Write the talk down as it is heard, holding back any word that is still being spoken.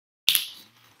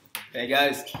Hey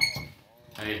guys.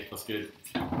 Hey, that's good.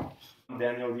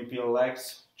 Daniel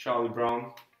DPLX, Charlie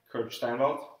Brown, Kurt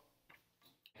Steinwald.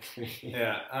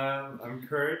 Yeah, I'm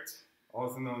Kurt,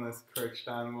 also known as Kurt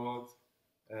Steinwald,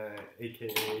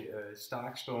 aka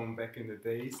Starkstorm back in the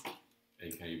days.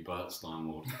 AKA Bert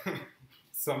Steinwald.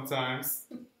 Sometimes.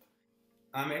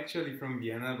 I'm actually from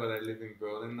Vienna, but I live in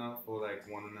Berlin now for like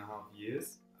 1.5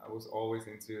 years. I was always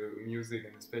into music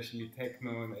and especially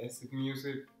techno and acid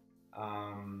music.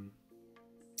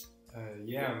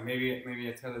 Yeah, maybe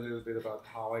I tell a little bit about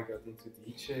how I got into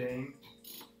DJing,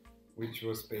 which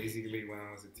was basically when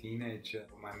I was a teenager.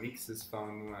 My mixes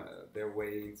found their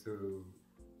way into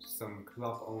some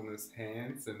club owners'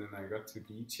 hands, and then I got to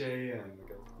DJ and I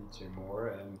got to DJ more,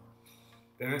 and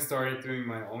then I started doing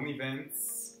my own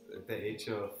events at the age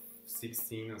of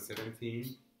 16 or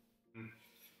 17.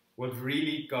 What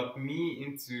really got me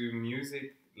into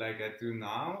music like I do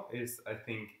now is, I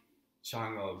think,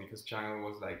 jungle, because jungle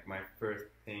was like my first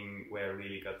thing where I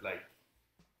really got like,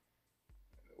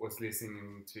 was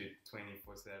listening to it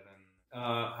 24/7.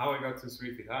 How I got to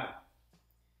 3FeetHi?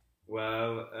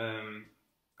 Well,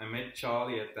 I met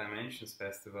Charlie at Dimensions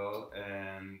Festival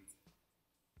and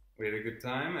we had a good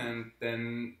time, and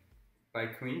then by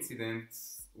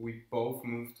coincidence we both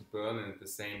moved to Berlin at the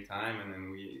same time, and then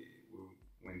we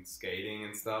went skating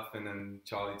and stuff, and then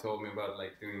Charlie told me about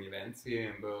like doing events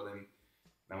here in Berlin.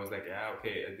 And I was like, yeah,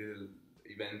 okay, I did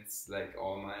events like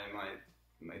all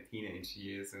my teenage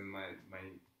years and my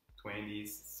 20s,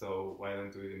 so why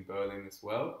don't do it in Berlin as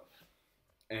well?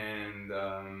 And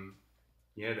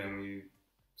yeah, then we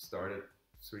started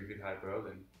 3FeetHi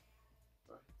Berlin.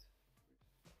 Right.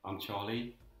 I'm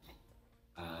Charlie,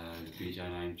 DJ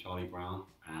name Charlie Brown,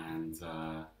 and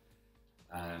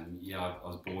yeah, I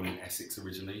was born in Essex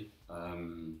originally,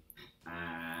 and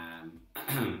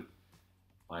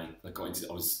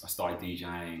I started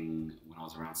DJing when I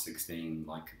was around 16,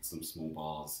 like some small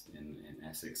bars in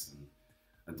Essex,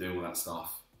 and doing all that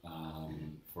stuff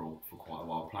for quite a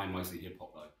while, playing mostly hip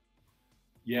hop though.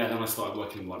 Yeah, then I started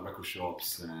working in like record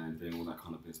shops and doing all that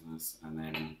kind of business, and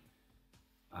then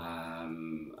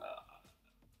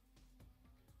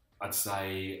I'd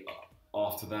say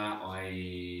after that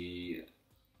I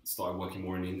started working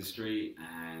more in the industry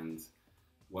and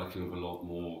working with a lot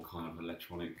more kind of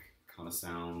electronic kind of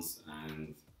sounds,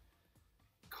 and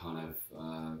kind of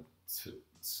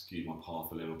skewed my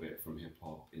path a little bit from hip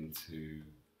hop into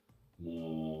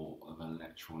more of an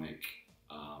electronic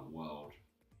world.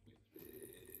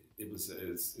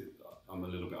 I'm a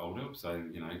little bit older, so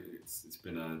you know it's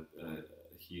been a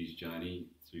huge journey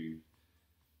through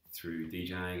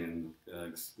DJing and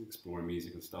exploring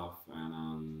music and stuff,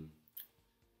 and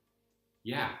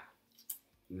yeah,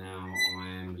 now I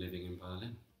am living in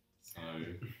Berlin. So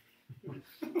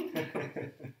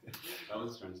that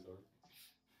was a strange story.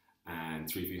 And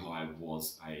 3FeetHi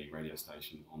was a radio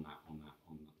station on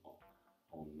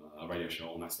a radio show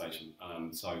on that station.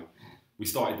 So we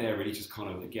started there really just kind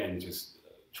of again just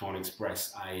trying to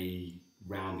express a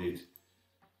rounded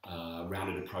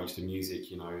approach to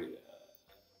music. You know,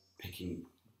 picking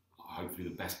hopefully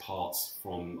the best parts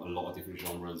from a lot of different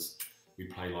genres. We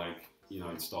play like, you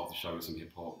know, start the show with some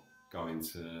hip hop, go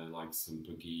into like some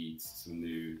boogie, some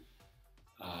new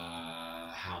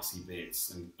housey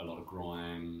bits, and a lot of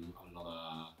grime, a lot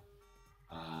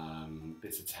of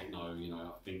bits of techno. You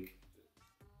know, I think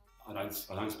I don't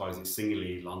suppose it's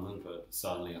singularly London, but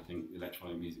certainly I think the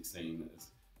electronic music scene has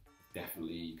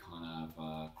definitely kind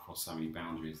of crossed so many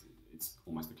boundaries. It's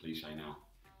almost a cliche now,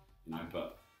 you know.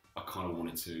 But I kind of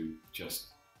wanted to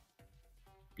just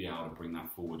be able to bring that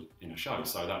forward in a show,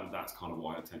 so that's kind of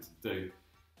what I attempted to do.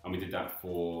 And we did that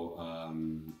for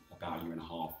about a year and a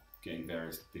half, getting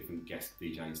various different guest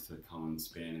DJs to come and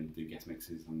spin and do guest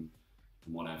mixes and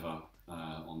whatever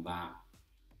on that.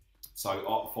 So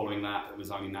following that, it was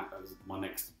my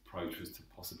next approach was to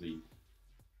possibly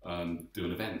do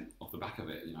an event off the back of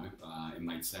it. You know, it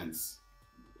made sense,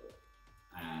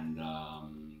 and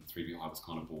 3FeetHi was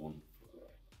kind of born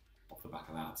off the back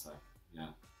of that. So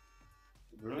yeah.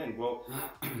 Brilliant. Well,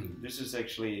 this is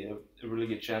actually a really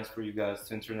good chance for you guys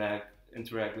to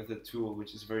interact with a tool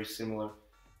which is very similar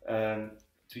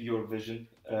to your vision.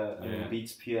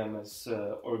 Beats.PM is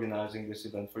organizing this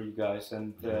event for you guys,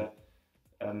 and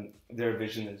their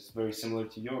vision is very similar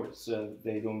to yours.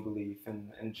 They don't believe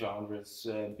in genres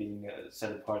being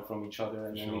set apart from each other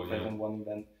and only played on one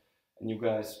event. And you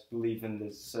guys believe in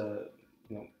this,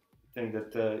 you know, thing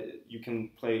that you can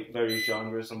play various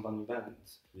genres on one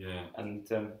event. Yeah. And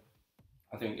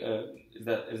I think is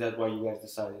that why you guys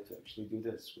decided to actually do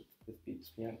this with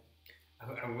Beats.PM?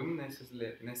 I wouldn't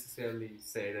necessarily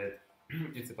say that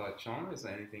it's about genres or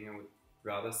anything, I would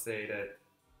rather say that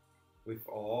with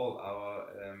all our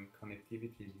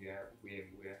connectivity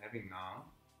we're having now,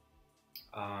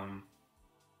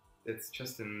 it's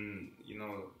just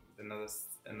another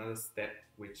step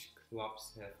which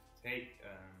clubs have to take.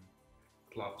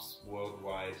 Clubs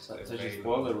worldwide, such as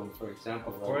Boiler Room, for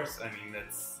example. Of course, I mean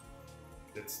that's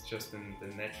just in the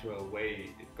natural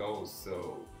way it goes.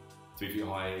 So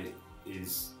 3FeetHi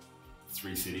is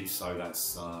 3 cities, so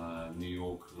that's New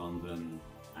York, London,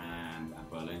 and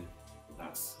Berlin.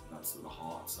 That's at the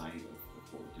heart, say,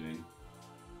 of what we're doing.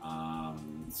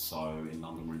 So in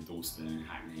London we're in Dalston,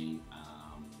 Hackney,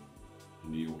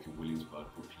 in New York in Williamsburg,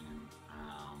 Brooklyn,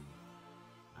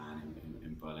 and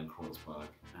in Berlin, Kreuzberg.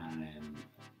 And then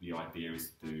the idea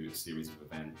is to do a series of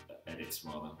edits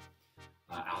rather,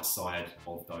 outside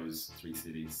of those 3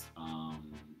 cities,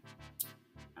 and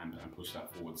push that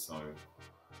forward. So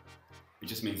it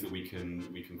just means that we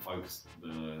can focus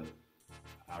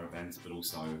our events, but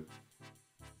also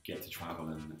get to travel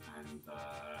and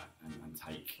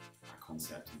take our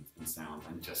concept and sound,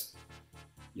 and just,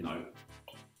 you know,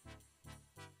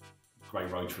 great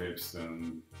road trips,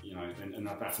 and you know, and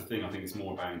that's the thing. I think it's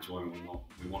more about enjoyment.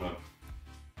 We want to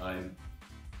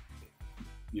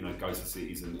you know, go to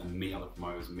cities and meet other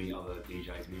promoters, meet other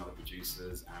DJs, meet other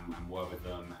producers, and work with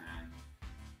them. And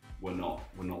we're not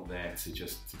there to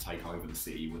take over the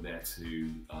city. We're there to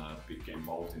get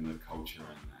involved in the culture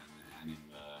and in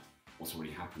what's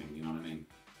already happening. You know what I mean?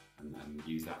 And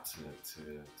use that to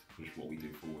push what we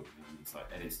do forward. And so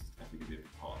edits is definitely going to be a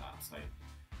big part of that. So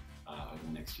over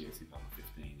the next year,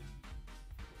 2015,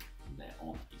 and there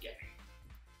on again.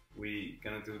 We're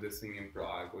gonna do this thing in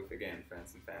Prague with, again,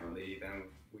 friends and family. Then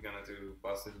we're gonna do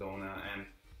Barcelona, and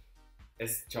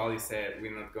as Charlie said,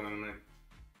 we're not gonna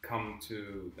come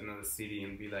to another city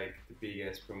and be like the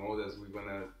biggest promoters. We're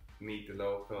gonna meet the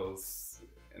locals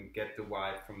and get the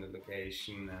vibe from the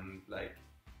location and like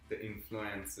the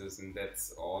influences, and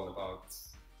that's all about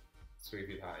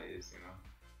 3FeetHi is, you know.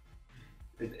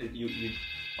 You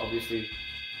obviously.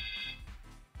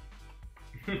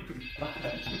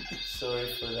 Sorry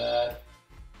for that.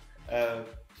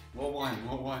 What wine?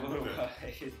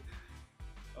 Obviously,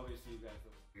 you guys.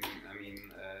 I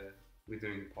mean, we're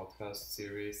doing a podcast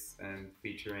series and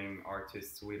featuring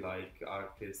artists we like,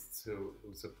 artists who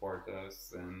support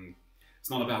us, and it's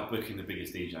not about booking the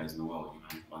biggest DJs in the world, you know.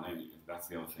 I think that's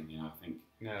the other thing, you know. I think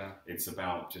it's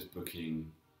about just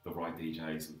booking the right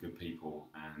DJs and good people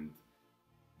and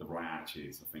the right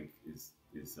attitudes. I think is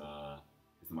the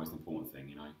most important thing,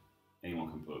 you know.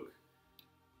 Anyone can book,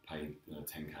 pay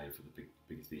 10k for the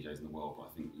biggest DJs in the world, but I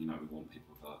think, you know, we want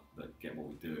people that get what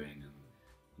we're doing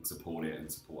and support it and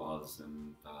support us,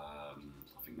 and I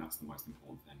think that's the most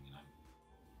important thing, you know.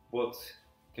 What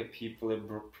can people in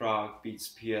Prague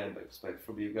Beats.PM expect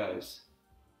from you guys?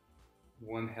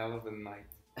 One hell of a night.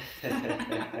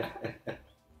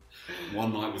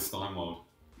 One night with Steinwald.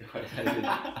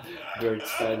 Bird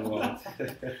Steinwald.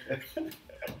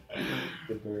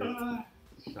 The bird.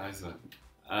 Scheiße.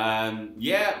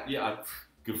 Yeah,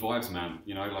 good vibes, man.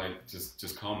 You know, like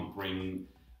just come.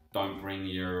 Don't bring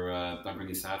your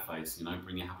sad face. You know,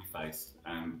 bring your happy face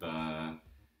and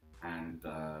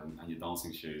your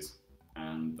dancing shoes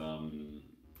and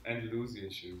lose your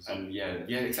shoes. And yeah,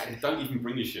 exactly. Don't even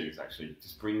bring your shoes. Actually,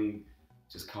 just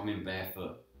come in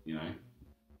barefoot. You know,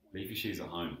 leave your shoes at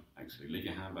home. Actually, leave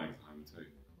your handbags at home too.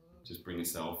 Just bring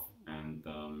yourself and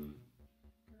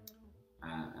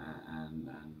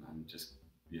just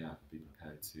be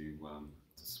prepared to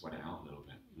sweat it out a little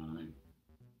bit. You know what I mean?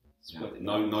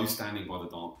 Yeah. No standing by the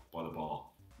bar.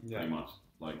 Yeah. Pretty much.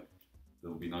 Like there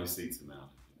will be no seats in there.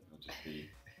 It'll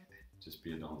just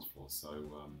be a dance floor. So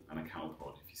and a cattle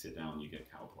prod. If you sit down, you get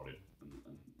cattle prodded.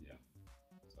 And yeah.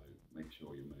 So make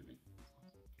sure you're moving.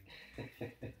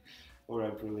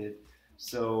 Alright, brilliant.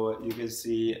 So you can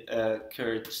see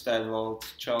Kurt Steinwald,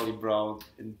 Charlie Brown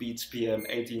in Beats.PM,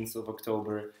 18th of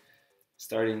October,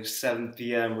 starting 7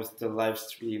 p.m. with the live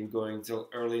stream going till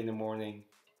early in the morning.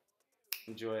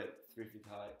 Enjoy it.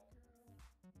 3FeetHi.